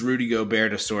use Rudy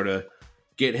Gobert to sort of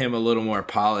get him a little more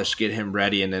polished, get him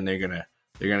ready, and then they're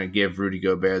gonna give Rudy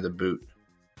Gobert the boot.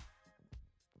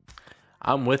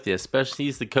 I'm with you, especially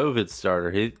he's the COVID starter.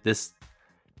 He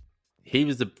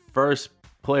was the first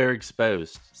player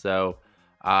exposed, so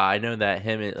I know that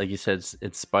him, like you said,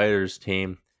 it's Spider's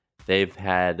team. They've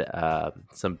had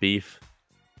some beef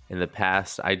in the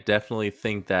past. I definitely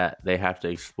think that they have to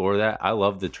explore that. I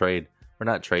love the trade, or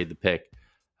not trade, the pick.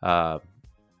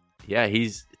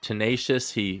 He's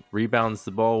tenacious. He rebounds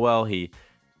the ball well. He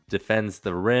defends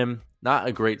the rim. Not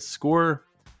a great scorer.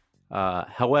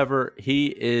 However, he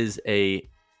in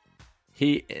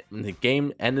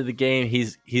the end of the game,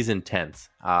 he's intense.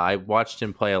 I watched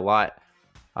him play a lot.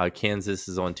 Kansas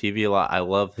is on TV a lot. I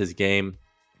love his game.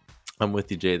 I'm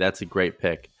with you, Jay. That's a great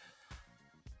pick.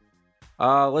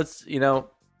 I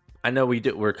know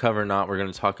we're cover not. We're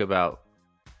going to talk about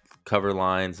cover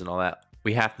lines and all that.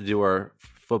 We have to do our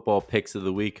football picks of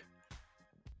the week.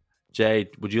 Jay,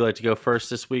 would you like to go first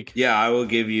this week? Yeah, I will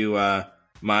give you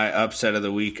my upset of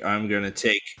the week. I'm going to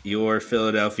take your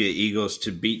Philadelphia Eagles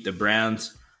to beat the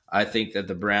Browns. I think that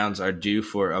the Browns are due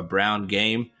for a Brown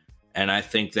game, and I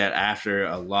think that after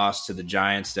a loss to the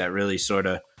Giants, that really sort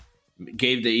of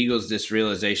gave the Eagles this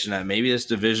realization that maybe this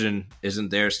division isn't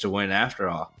theirs to win after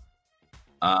all.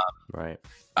 Right.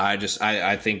 I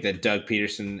think that Doug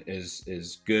Peterson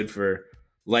is good for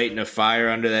lighting a fire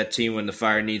under that team when the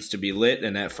fire needs to be lit,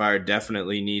 and that fire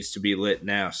definitely needs to be lit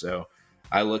now. So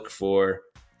I look for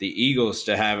the Eagles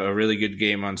to have a really good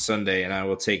game on Sunday, and I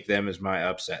will take them as my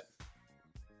upset.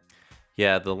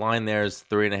 Yeah, the line there is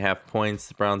 3.5 points.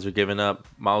 The Browns are giving up.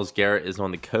 Myles Garrett is on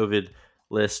the COVID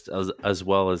list as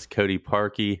well as Cody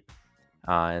Parkey.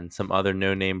 and some other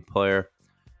no-name player.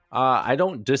 I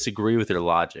don't disagree with your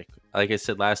logic. Like I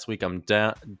said last week, I'm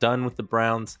done with the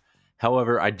Browns.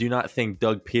 However, I do not think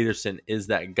Doug Peterson is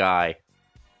that guy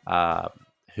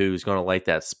who's going to light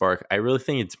that spark. I really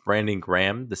think it's Brandon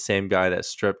Graham, the same guy that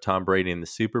stripped Tom Brady in the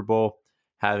Super Bowl,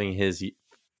 having his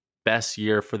best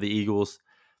year for the Eagles.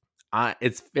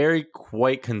 It's very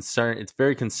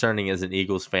concerning as an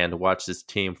Eagles fan to watch this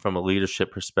team from a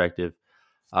leadership perspective.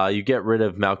 You get rid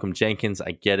of Malcolm Jenkins.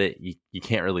 I get it. You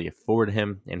can't really afford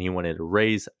him, and he wanted a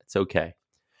raise. It's okay.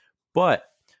 But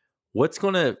what's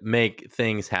going to make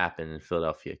things happen in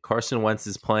Philadelphia? Carson Wentz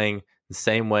is playing the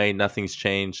same way. Nothing's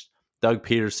changed. Doug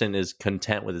Peterson is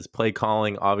content with his play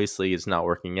calling. Obviously, it's not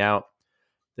working out.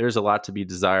 There's a lot to be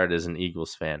desired as an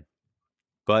Eagles fan.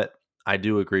 But I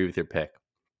do agree with your pick.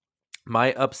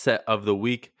 My upset of the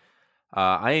week,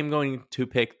 I am going to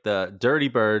pick the Dirty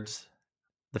Birds,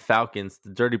 the Falcons.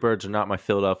 The Dirty Birds are not my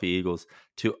Philadelphia Eagles,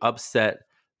 to upset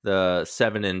the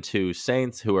 7-2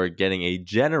 Saints, who are getting a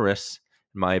generous,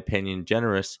 in my opinion,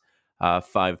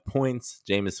 5 points.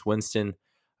 Jameis Winston,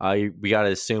 we got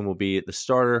to assume, will be the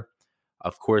starter.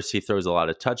 Of course, he throws a lot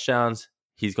of touchdowns.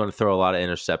 He's going to throw a lot of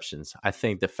interceptions. I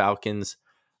think the Falcons,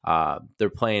 they're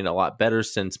playing a lot better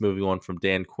since moving on from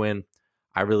Dan Quinn.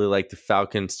 I really like the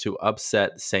Falcons to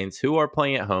upset the Saints, who are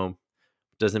playing at home.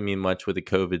 Doesn't mean much with the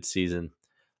COVID season,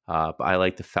 but I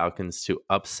like the Falcons to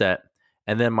upset.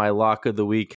 And then my lock of the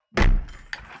week,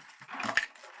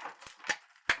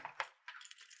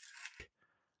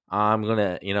 I'm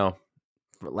going to,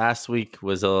 last week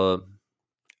was I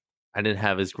didn't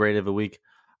have as great of a week.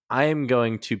 I am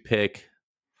going to pick,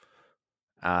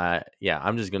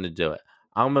 I'm just going to do it.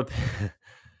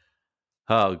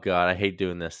 Oh, God, I hate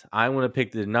doing this. I'm going to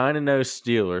pick the 9-0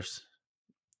 Steelers,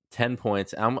 10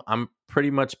 points. I'm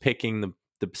pretty much picking the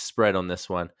spread on this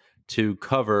one to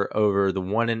cover over the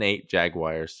 1-8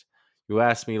 Jaguars. You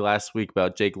asked me last week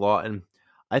about Jake Lawton.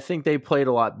 I think they played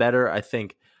a lot better. I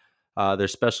think their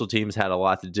special teams had a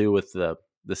lot to do with the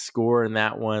score in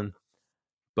that one.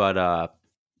 But,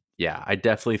 I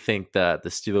definitely think that the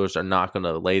Steelers are not going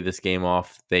to lay this game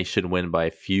off. They should win by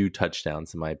a few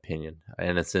touchdowns, in my opinion.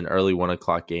 And it's an early 1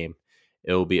 o'clock game.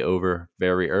 It will be over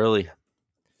very early.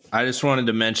 I just wanted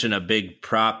to mention a big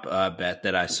prop bet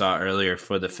that I saw earlier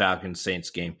for the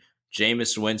Falcons-Saints game.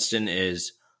 Jameis Winston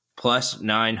is plus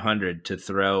 900 to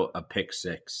throw a pick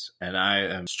six. And I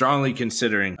am strongly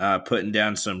considering putting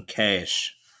down some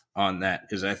cash on that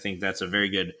because I think that's a very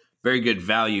good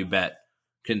value bet.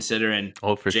 Considering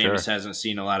Jameis hasn't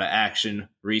seen a lot of action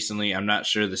recently. I'm not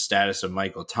sure the status of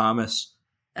Michael Thomas.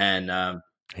 And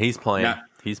he's playing.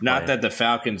 Not that the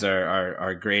Falcons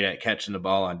are great at catching the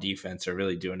ball on defense or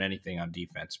really doing anything on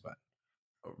defense. But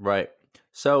right.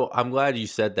 So I'm glad you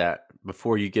said that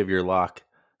before you give your lock.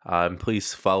 And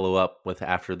please follow up with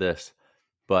after this.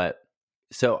 But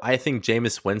so I think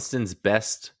Jameis Winston's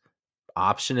best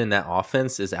option in that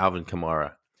offense is Alvin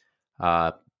Kamara.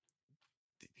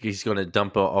 He's going to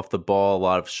dump off the ball, a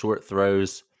lot of short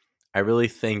throws. I really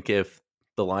think if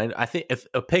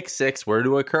a pick six were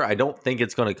to occur, I don't think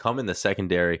it's going to come in the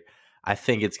secondary. I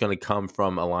think it's going to come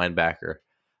from a linebacker.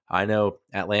 I know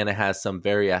Atlanta has some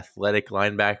very athletic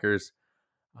linebackers.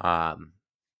 I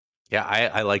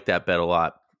like that bet a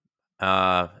lot.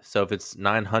 So if it's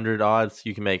 900 odds,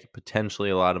 you can make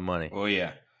potentially a lot of money. Oh,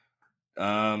 yeah.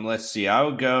 Let's see. I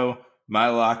would go my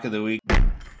lock of the week.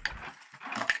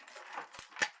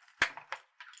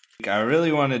 I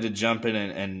really wanted to jump in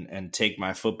and take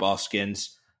my football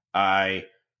skins. I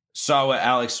saw what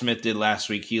Alex Smith did last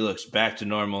week. He looks back to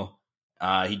normal.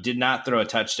 He did not throw a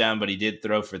touchdown, but he did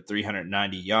throw for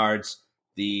 390 yards.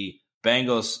 The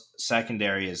Bengals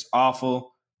secondary is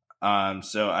awful.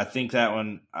 So I think that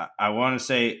one, I want to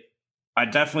say, I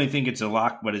definitely think it's a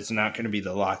lock, but it's not going to be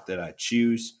the lock that I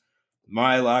choose.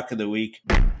 My lock of the week,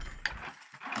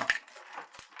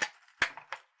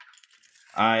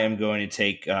 I am going to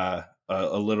take a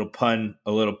little pun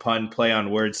play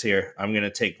on words here. I'm going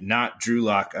to take not Drew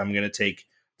Lock. I'm going to take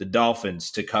the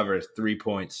Dolphins to cover 3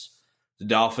 points. The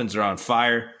Dolphins are on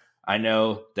fire. I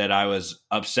know that I was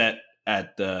upset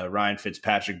at the Ryan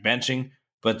Fitzpatrick benching,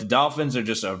 but the Dolphins are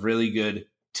just a really good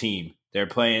team. They're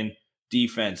playing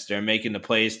defense. They're making the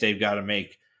plays they've got to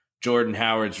make. Jordan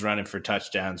Howard's running for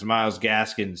touchdowns. Myles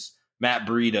Gaskins, Matt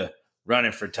Breida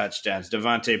running for touchdowns.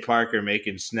 Devontae Parker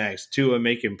making snags. Tua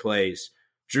making plays.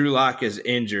 Drew Lock is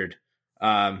injured.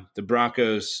 The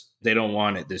Broncos, they don't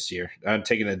want it this year. I'm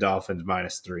taking the Dolphins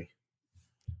 -3.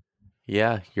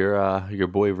 Yeah, your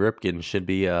boy Ripken should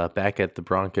be back at the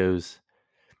Broncos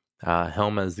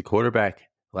helm as the quarterback.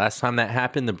 Last time that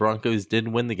happened, the Broncos did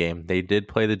win the game. They did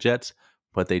play the Jets,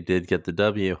 but they did get the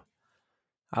W.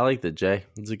 I like that, Jay.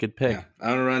 It's a good pick. Yeah. I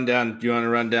want to run down. Do you want to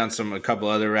run down a couple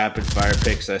other rapid fire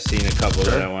picks? I've seen a couple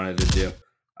that I wanted to do.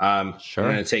 Sure.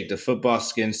 I'm going to take the football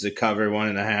Skins to cover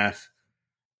 1.5.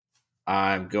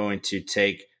 I'm going to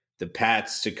take the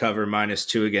Pats to cover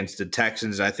 -2 against the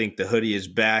Texans. I think the hoodie is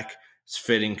back. It's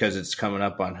fitting because it's coming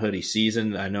up on hoodie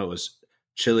season. I know it was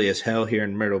chilly as hell here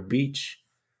in Myrtle Beach.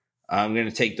 I'm going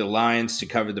to take the Lions to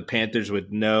cover the Panthers with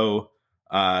no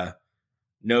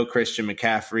Christian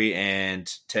McCaffrey and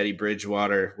Teddy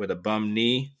Bridgewater with a bum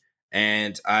knee.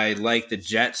 And I like the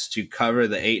Jets to cover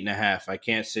the 8.5. I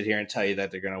can't sit here and tell you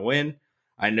that they're going to win.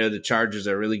 I know the Chargers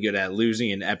are really good at losing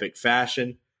in epic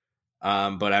fashion,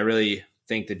 but I really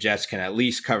think the Jets can at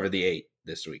least cover the 8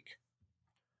 this week.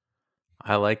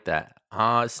 I like that.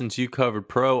 Since you covered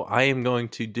pro, I am going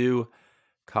to do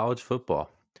college football.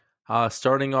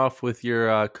 Starting off with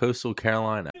your Coastal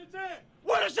Carolina.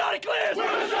 Where the shot clears!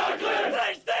 Where the shot clears!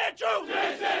 They stand true!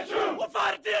 They stand true! We'll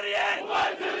fight it till the end! We'll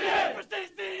fight it till the end! For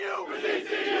CCU! For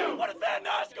CCU! What a fan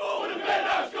our school! What a fan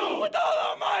our school! With all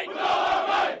our might! With all our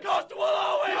might! Coastal will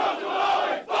always! Coastal will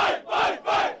always! Fight! Fight!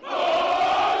 Fight!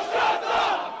 Oh, shots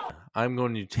up! I'm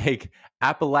going to take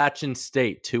Appalachian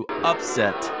State to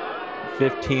upset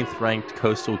 15th ranked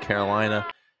Coastal Carolina.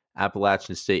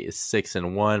 Appalachian State is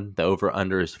 6-1. The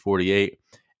over/under is 48.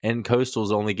 And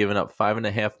Coastal's only given up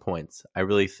 5.5 points. I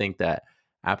really think that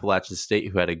Appalachian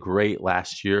State, who had a great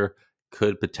last year,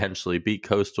 could potentially beat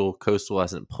Coastal. Coastal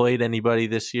hasn't played anybody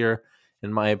this year,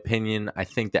 in my opinion. I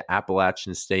think that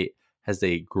Appalachian State has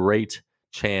a great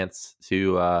chance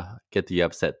to get the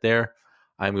upset there.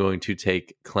 I'm going to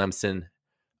take Clemson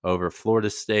over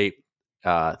Florida State.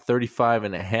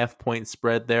 35.5 point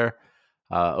spread there,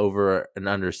 over and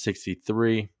under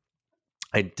 63.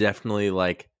 I definitely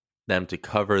like them to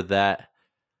cover that.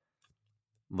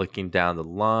 Looking down the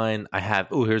line, I have,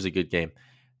 here's a good game.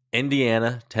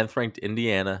 Indiana, 10th ranked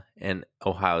Indiana, and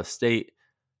Ohio State.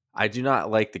 I do not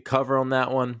like the cover on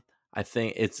that one. I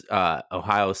think it's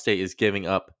Ohio State is giving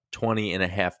up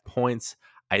 20.5 points.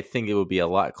 I think it would be a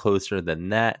lot closer than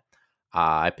that.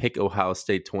 I pick Ohio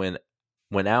State to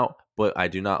win out, but I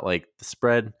do not like the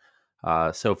spread.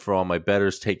 So for all my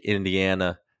bettors, take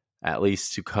Indiana at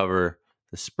least to cover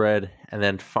the spread. And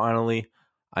then finally,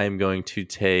 I am going to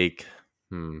take,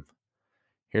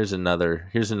 here's another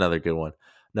good one.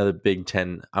 Another Big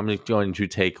Ten. I'm going to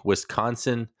take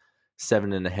Wisconsin,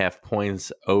 7.5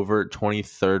 points over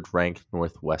 23rd ranked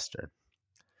Northwestern.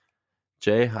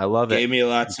 Jay, I love it. Gave me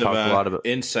lots of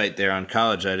insight there on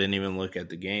college. I didn't even look at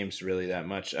the games really that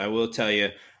much. I will tell you,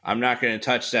 I'm not going to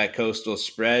touch that Coastal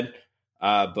spread,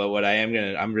 but what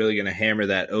I'm really going to hammer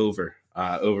that over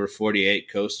 48.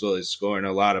 Coastal is scoring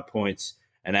a lot of points,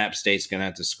 and App State's going to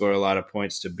have to score a lot of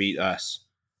points to beat us.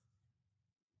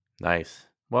 Nice.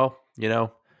 Well,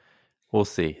 we'll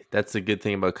see. That's the good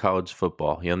thing about college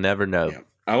football. You'll never know. Yeah.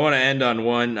 I want to end on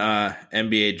one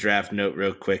NBA draft note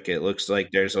real quick. It looks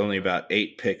like there's only about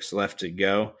 8 picks left to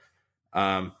go.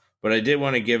 But I did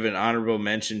want to give an honorable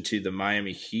mention to the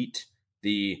Miami Heat.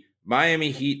 The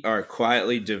Miami Heat are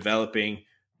quietly developing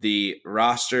the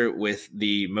roster with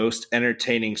the most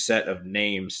entertaining set of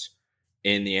names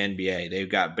in the NBA. They've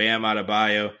got Bam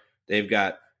Adebayo, they've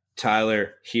got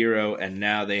Tyler Hero, and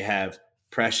now they have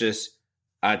Precious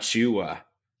Achiuwa.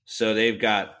 So they've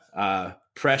got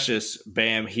Precious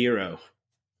Bam Hero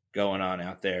going on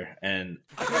out there, and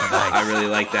I really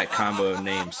like that combo of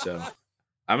names. So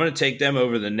I'm going to take them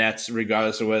over the Nets,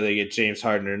 regardless of whether they get James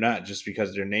Harden or not, just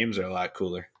because their names are a lot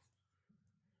cooler.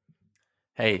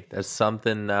 Hey, that's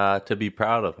something to be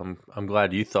proud of. I'm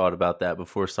glad you thought about that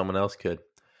before someone else could.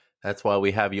 That's why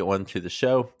we have you on to the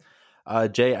show.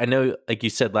 Jay, I know, like you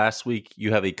said last week,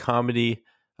 you have a comedy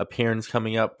appearance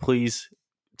coming up. Please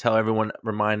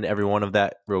remind everyone of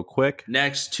that real quick.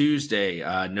 Next Tuesday,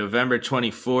 November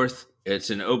 24th, it's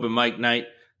an open mic night.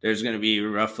 There's going to be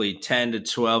roughly 10 to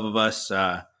 12 of us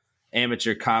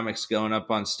amateur comics going up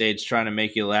on stage trying to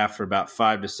make you laugh for about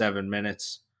 5 to 7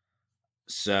 minutes.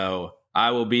 So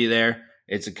I will be there.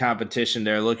 It's a competition.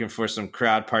 They're looking for some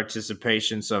crowd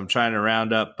participation. So I'm trying to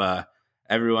round up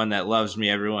everyone that loves me,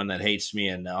 everyone that hates me,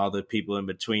 and all the people in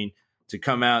between to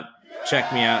come out,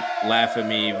 check me out, laugh at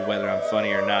me, whether I'm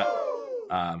funny or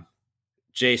not.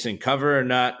 Jason, cover or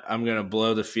not, I'm going to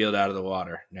blow the field out of the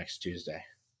water next Tuesday.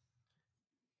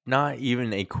 Not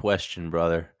even a question,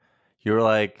 brother. You're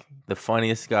like the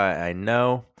funniest guy I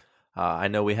know. I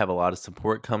know we have a lot of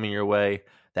support coming your way.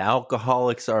 The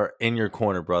alcoholics are in your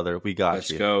corner, brother. We got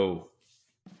Let's you. go.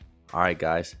 All right,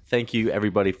 guys. Thank you,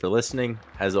 everybody, for listening.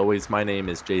 As always, my name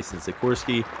is Jason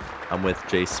Sikorsky. I'm with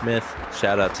Jay Smith.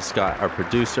 Shout out to Scott, our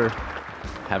producer.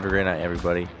 Have a great night,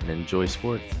 everybody, and enjoy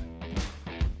sports.